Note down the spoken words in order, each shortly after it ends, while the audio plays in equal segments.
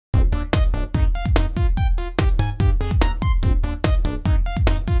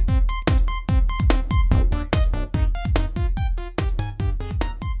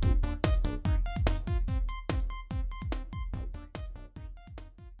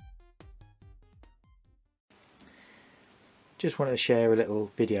Just wanted to share a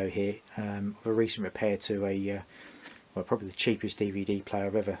little video here of a recent repair to a well, probably the cheapest DVD player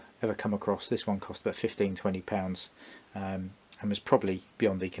I've ever come across. This one cost about £15–20 and was probably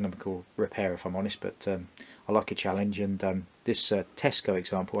beyond economical repair if I'm honest, but I like a challenge. And this Tesco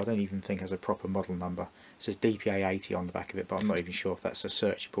example I don't even think has a proper model number. It says DPA 80 on the back of it, but I'm not even sure if that's a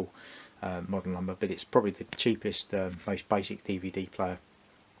searchable model number, but it's probably the cheapest, most basic DVD player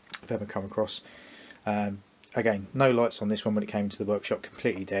I've ever come across. Again, no lights on this one when it came to the workshop,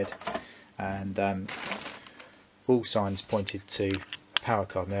 completely dead, and all signs pointed to a power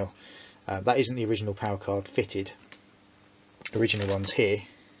card. Now that isn't the original power card fitted. The original one's here,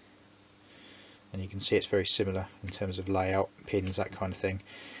 and you can see it's very similar in terms of layout, pins, that kind of thing.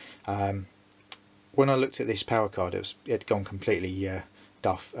 When I looked at this power card, it had gone completely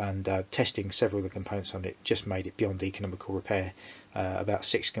duff, and testing several of the components on it just made it beyond economical repair. About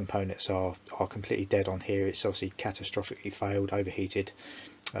 6 components are completely dead on here. It's obviously catastrophically failed, overheated,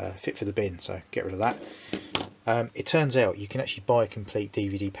 fit for the bin, so get rid of that. It turns out you can actually buy complete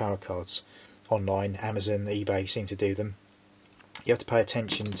DVD power cards online. Amazon, eBay seem to do them. You have to pay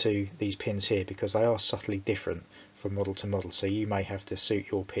attention to these pins here because they are subtly different from model to model, so you may have to suit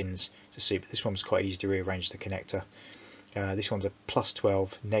your pins to suit, but this one was quite easy to rearrange the connector. This one's a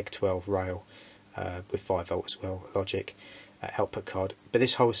 +12, -12 rail with 5V as well, logic output card, but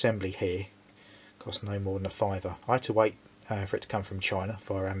this whole assembly here cost no more than a £5. I had to wait for it to come from China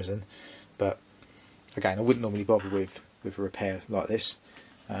via Amazon, but again, I wouldn't normally bother with a repair like this,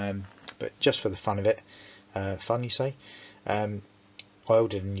 but just for the fun of it, fun you say, I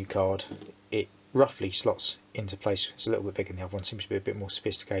ordered a new card. It roughly slots into place. It's a little bit bigger than the other one, seems to be a bit more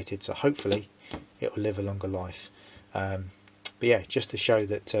sophisticated, so hopefully it will live a longer life. But yeah, just to show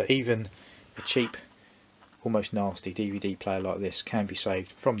that even a cheap, almost nasty DVD player like this can be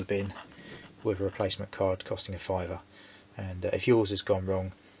saved from the bin with a replacement card costing a £5. And if yours has gone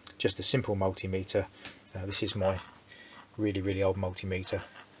wrong, just a simple multimeter, this is my really old multimeter,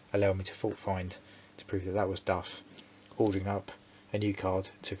 allowed me to fault find to prove that that was duff. Ordering up a new card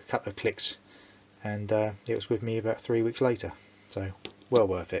took a couple of clicks, and it was with me about 3 weeks later, so well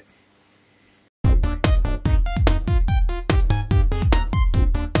worth it.